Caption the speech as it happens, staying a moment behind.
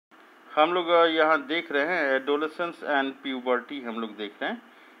हम लोग यहाँ देख रहे हैं एडोलेसेंस एंड प्यूबर्टी हम लोग देख रहे हैं।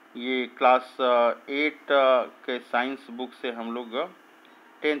 ये क्लास 8 के साइंस बुक से हम लोग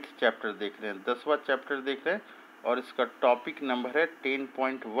 10th चैप्टर देख रहे हैं, 10वां चैप्टर देख रहे हैं और इसका टॉपिक नंबर है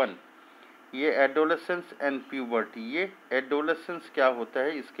 10.1। ये एडोलेसेंस एंड प्यूबर्टी, ये एडोलेसेंस क्या होता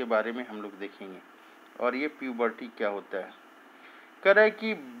है इसके बारे में हम लोग देखेंगे और ये प्यूबर्टी क्या होता है। कह रहा है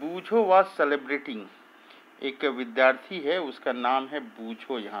कि बूझो वाज सेलिब्रेटिंग, एक विद्यार्थी है उसका नाम है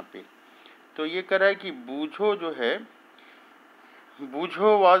बूझो यहाँ पे। तो ये कह रहा है कि बूझो जो है,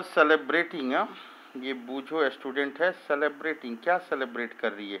 बूझो वाज सेलिब्रेटिंग, ये बूझो स्टूडेंट है, सेलिब्रेटिंग क्या सेलिब्रेट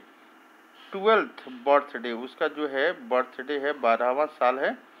कर रही है, 12th बर्थडे, उसका जो है बर्थडे है, 12वां साल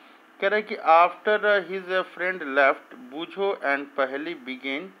है। कह रहा है कि आफ्टर हिज फ्रेंड लेफ्ट बूझो एंड पहली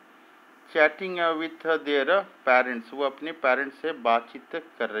begin chatting with their parents, वो अपने पेरेंट्स से बातचीत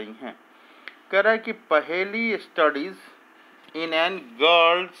कर रही हैं। कह रहा है कि पहली studies in an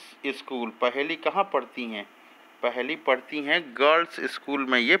girls school, पहली कहाँ पढ़ती हैं, पहली पढ़ती हैं गर्ल्स स्कूल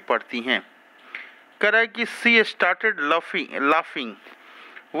में ये पढ़ती हैं। कह रहा है कि सी स्टार्टेड लाफिंग,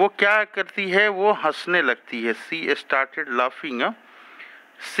 वो क्या करती है, वो हंसने लगती है। सी started laughing,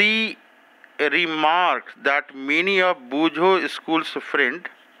 C remarked that many of बूझो schools friend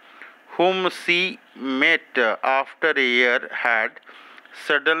whom she met after a year had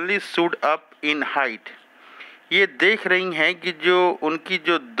suddenly stood up in height। ये देख रही हैं कि जो उनकी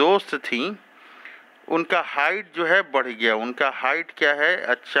जो दोस्त थी उनका हाइट जो है बढ़ गया। उनका हाइट क्या है,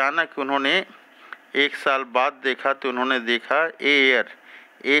 अचानक उन्होंने एक साल बाद देखा तो उन्होंने देखा ईयर,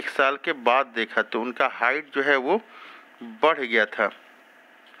 एक साल के बाद देखा तो उनका हाइट जो है वो बढ़ गया था।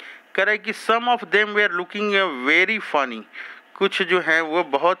 कह रहा है कि सम of them where looking very funny, कुछ जो हैं वो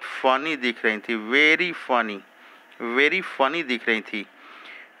बहुत फनी दिख रही थी, वेरी फनी दिख रही थी।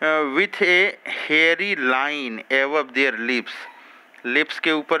 With A hairy line above there lips, lips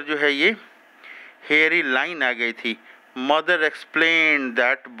के ऊपर जो है ये हेयरी लाइन आ गई थी। Mother explain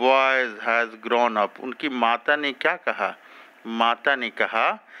that boys has grown up, उनकी माता ने क्या कहा, माता ने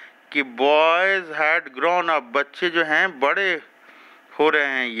कहा कि बॉयज हैड ग्रोन अप, बच्चे जो हैं बड़े हो रहे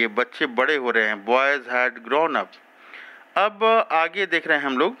हैं, ये बच्चे बड़े हो रहे हैं, बॉयज हैड ग्रोन अप। अब आगे देख रहे हैं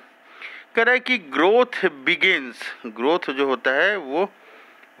हम लोग। कह रहा है कि ग्रोथ बिगिंस, ग्रोथ जो होता है वो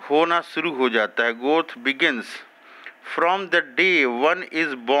होना शुरू हो जाता है। Growth begins from the day one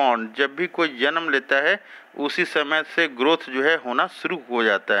is born, जब भी कोई जन्म लेता है उसी समय से ग्रोथ जो है होना शुरू हो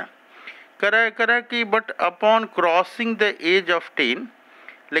जाता है। कह रहा है कि but upon crossing the age of 10,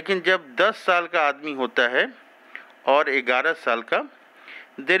 लेकिन जब 10 साल का आदमी होता है और 11 साल का,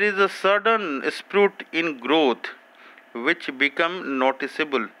 there is a sudden स्प्रूट in growth which become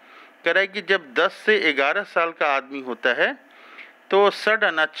noticeable. कह रहा है कि जब 10 से 11 साल का आदमी होता है तो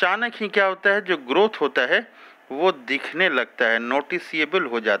सडन अचानक ही क्या होता है, जो ग्रोथ होता है वो दिखने लगता है, नोटिसेबल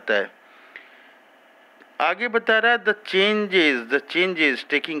हो जाता है। आगे बता रहा है the changes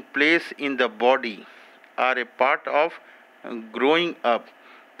taking place in the body R A part of growing up.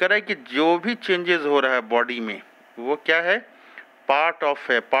 कह रहा है कि जो भी चेंजेस हो रहा है बॉडी में वो क्या है, पार्ट ऑफ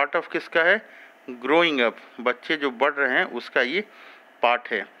है। पार्ट ऑफ किसका है, ग्रोइंग अप, बच्चे जो बढ़ रहे हैं उसका ये पार्ट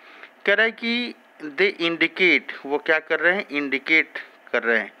है। कह रहा है कि दे इंडिकेट, वो क्या कर रहे हैं, इंडिकेट कर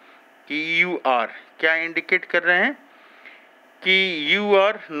रहे हैं कि यू आर, क्या इंडिकेट कर रहे हैं कि you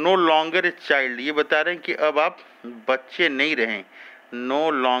are no longer a child, ये बता रहे हैं कि अब आप बच्चे नहीं रहें, नो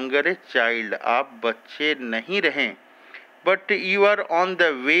लॉन्गर ए चाइल्ड, आप बच्चे नहीं रहें। But you are on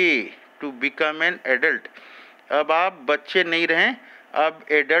the way to become an adult, अब आप बच्चे नहीं रहें, अब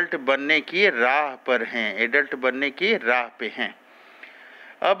एडल्ट बनने की राह पर हैं, एडल्ट बनने की राह पे हैं।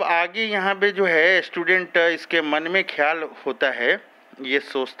 अब आगे यहाँ पे जो है स्टूडेंट इसके मन में ख्याल होता है, ये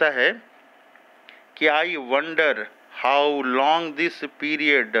सोचता है कि I wonder how long this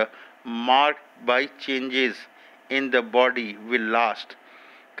period marked by changes in the body will last.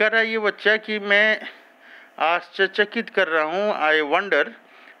 कर रहा है ये बच्चा कि मैं आश्चर्यचकित कर रहा हूँ, आई वंडर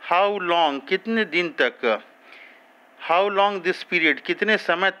हाउ लॉन्ग, कितने दिन तक, हाउ लॉन्ग दिस पीरियड, कितने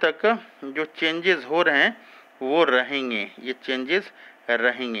समय तक जो चेंजेस हो रहे हैं वो रहेंगे, ये चेंजेस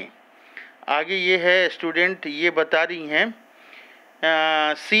रहेंगे। आगे ये है स्टूडेंट ये बता रही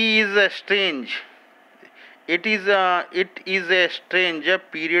हैं सी is a strange, it is a strange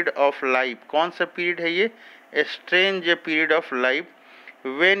period of life. कौन सा पीरियड है ये, strange period of life,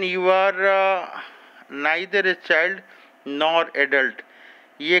 when you are neither a child nor adult.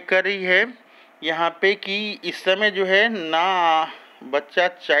 ये कर रही है यहाँ पे कि इस समय जो है ना बच्चा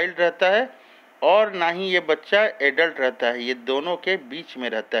चाइल्ड रहता है और ना ही ये बच्चा एडल्ट रहता है, ये दोनों के बीच में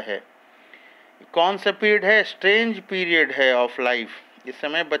रहता है। कौन सा पीरियड है, स्ट्रेंज पीरियड है ऑफ लाइफ, इस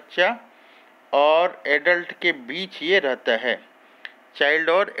समय बच्चा और एडल्ट के बीच ये रहता है। चाइल्ड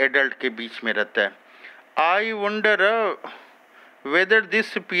और एडल्ट के बीच में रहता है। I wonder whether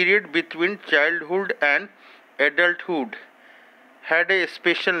this period between childhood and adulthood had a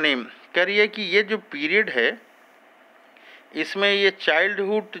special name. कह रही है कि ये जो पीरियड है इसमें ये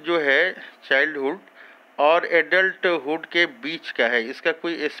चाइल्डहुड जो है, चाइल्डहुड और एडल्टहुड के बीच का है, इसका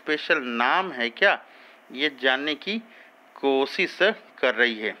कोई स्पेशल नाम है क्या, ये जानने की कोशिश कर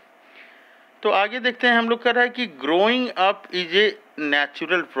रही है। तो आगे देखते हैं हम लोग। कर रहा है कि growing up is a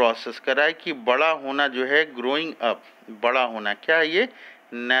natural process. कर रहा है कि बड़ा होना जो है, ग्रोइंग अप, बड़ा होना क्या है, ये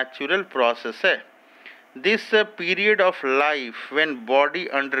नेचुरल प्रोसेस है। This period of life when body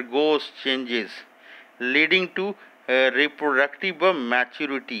undergoes changes leading to reproductive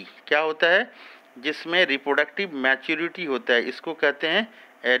maturity, क्या होता है, जिसमें रिप्रोडक्टिव मैच्योरिटी होता है, इसको कहते हैं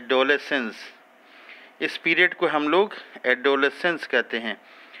एडोलेसेंस। इस पीरियड को हम लोग एडोलेसेंस कहते हैं।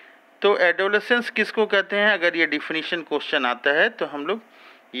 तो एडोलेसेंस किसको कहते हैं, अगर ये डिफिनीशन क्वेश्चन आता है तो हम लोग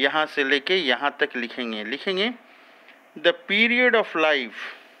यहाँ से लेके यहाँ तक लिखेंगे the period of life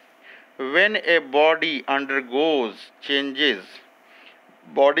when a body undergoes changes,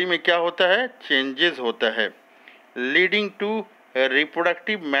 body में क्या होता है, चेंजेस होता है, लीडिंग टू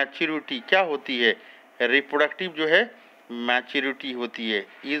रिप्रोडक्टिव मैच्योरिटी, क्या होती है, रिप्रोडक्टिव जो है मैच्योरिटी होती है,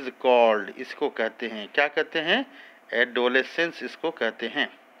 इज कॉल्ड, इसको कहते हैं, क्या कहते हैं, एडोलेसेंस इसको कहते हैं।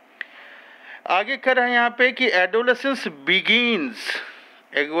 आगे कर रहे हैं यहाँ पे कि एडोलेसेंस बिगिंस,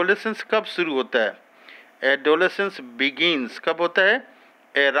 एडोलेसेंस कब शुरू होता है, एडोलेसेंस बिगिंस कब होता है,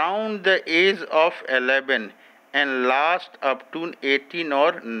 around the age of 11 and last up to 18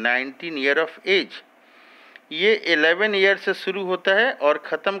 और 19 ईयर ऑफ एज। ये 11 ईयर से शुरू होता है और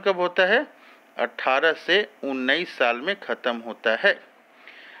ख़त्म कब होता है, 18 से 19 साल में ख़त्म होता है।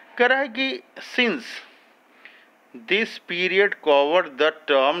 कह रहा है कि since this period cover the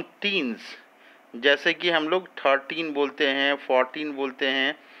term teens, जैसे कि हम लोग 13 बोलते हैं, 14 बोलते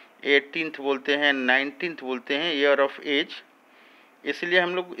हैं, 18th बोलते हैं, 19th बोलते हैं ईयर ऑफ एज, इसलिए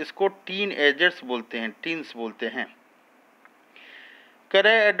हम लोग इसको टीन एजर्स बोलते हैं, टीन्स बोलते हैं।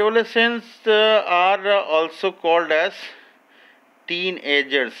 करे adolescents are also called as tin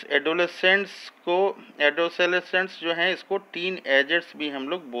agers, adolescents को, एडोलेसेंट्स जो हैं इसको टीन एजर्स भी हम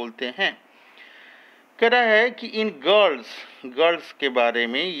लोग बोलते हैं। कह रहा है कि इन गर्ल्स, गर्ल्स के बारे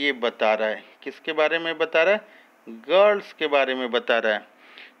में ये बता रहा है, किसके बारे में बता रहा है, गर्ल्स के बारे में बता रहा है।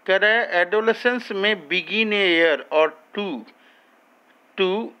 कह रहा है एडोलेसेंस में बिगिन ए ईयर और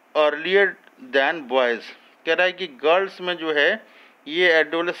टू अर्लियर दैन बॉयज़। कह रहा है कि गर्ल्स में जो है ये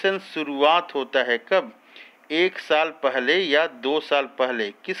एडोलेसेंस शुरुआत होता है कब, 1 साल पहले या 2 साल पहले,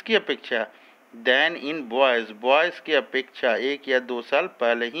 किसकी अपेक्षा, दैन इन बॉयज़, बॉयज़ की अपेक्षा 1 या 2 साल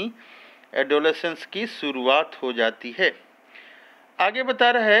पहले ही एडोलेसेंस की शुरुआत हो जाती है। आगे बता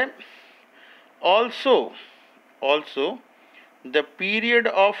रहा है also the period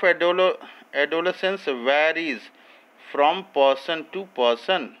of adolescence varies from person to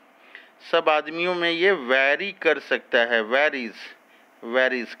person, सब आदमियों में ये वैरी कर सकता है,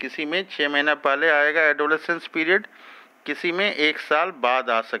 वैरीज, किसी में 6 महीना पहले आएगा एडोलेसेंस पीरियड, किसी में 1 साल बाद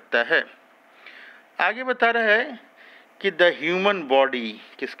आ सकता है। आगे बता रहा है कि द ह्यूमन बॉडी,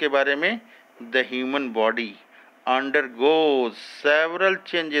 किसके बारे में, the human body undergoes several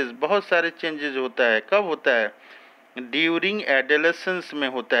changes, बहुत सारे चेंजेस होता है, कब होता है, ड्यूरिंग एडोलेसेंस में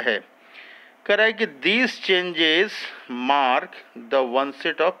होता है। कह रहा है कि these changes mark the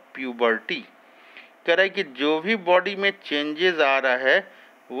onset of puberty. कह रहा है कि जो भी बॉडी में चेंजेस आ रहा है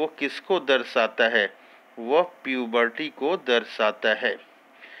वो किसको दर्शाता है, वह प्यूबर्टी को दर्शाता है।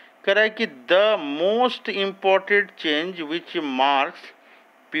 कह रहा है कि the most important change which marks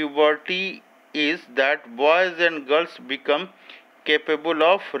puberty is that boys and girls become capable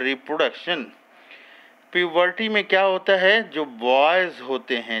of reproduction. Puberty में क्या होता है, जो बॉयज़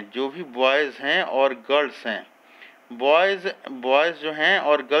होते हैं, जो भी बॉयज़ हैं और गर्ल्स हैं, बॉयज़ जो हैं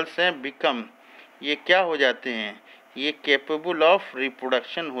और गर्ल्स हैं, बिकम, ये क्या हो जाते हैं, ये कैपेबल ऑफ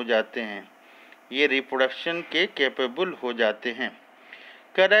रिप्रोडक्शन हो जाते हैं, ये रिप्रोडक्शन के कैपेबल हो जाते हैं।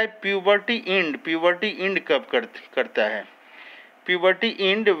 कह रहा है प्यूबर्टी इंड कब करता है, puberty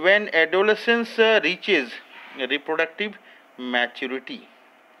end when adolescence reaches reproductive maturity.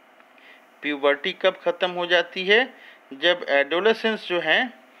 Puberty कब ख़त्म हो जाती है, जब एडोलेसेंस जो है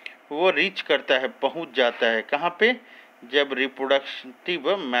वो रीच करता है, पहुंच जाता है, कहाँ पे, जब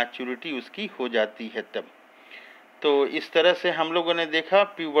रिप्रोडक्टिव मैच्योरिटी उसकी हो जाती है तब। तो इस तरह से हम लोगों ने देखा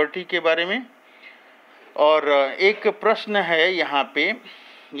प्यूबर्टी के बारे में। और एक प्रश्न है यहाँ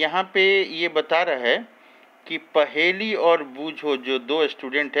पे ये बता रहा है कि पहेली और बूझो, जो 2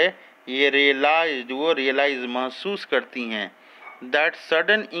 स्टूडेंट है ये रियलाइज महसूस करती हैं that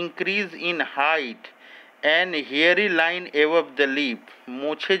sudden increase in height N hairy line above the lip,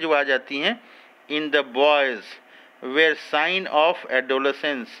 मूछें जो आ जाती हैं in the boys where sign of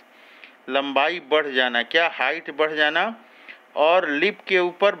adolescence, लंबाई बढ़ जाना, क्या हाइट बढ़ जाना, और लिप के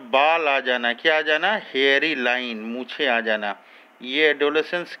ऊपर बाल आ जाना, क्या आ जाना, हेयरी लाइन, मूछें आ जाना, ये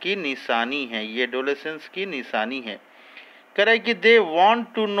एडोलेसेंस की निशानी है, ये एडोलेसेंस की निशानी है। कह रहा है कि they want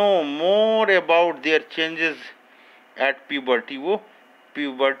to know more about their changes at puberty, वो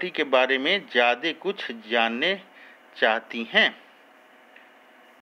प्यूबर्टी के बारे में ज़्यादा कुछ जानने चाहती हैं।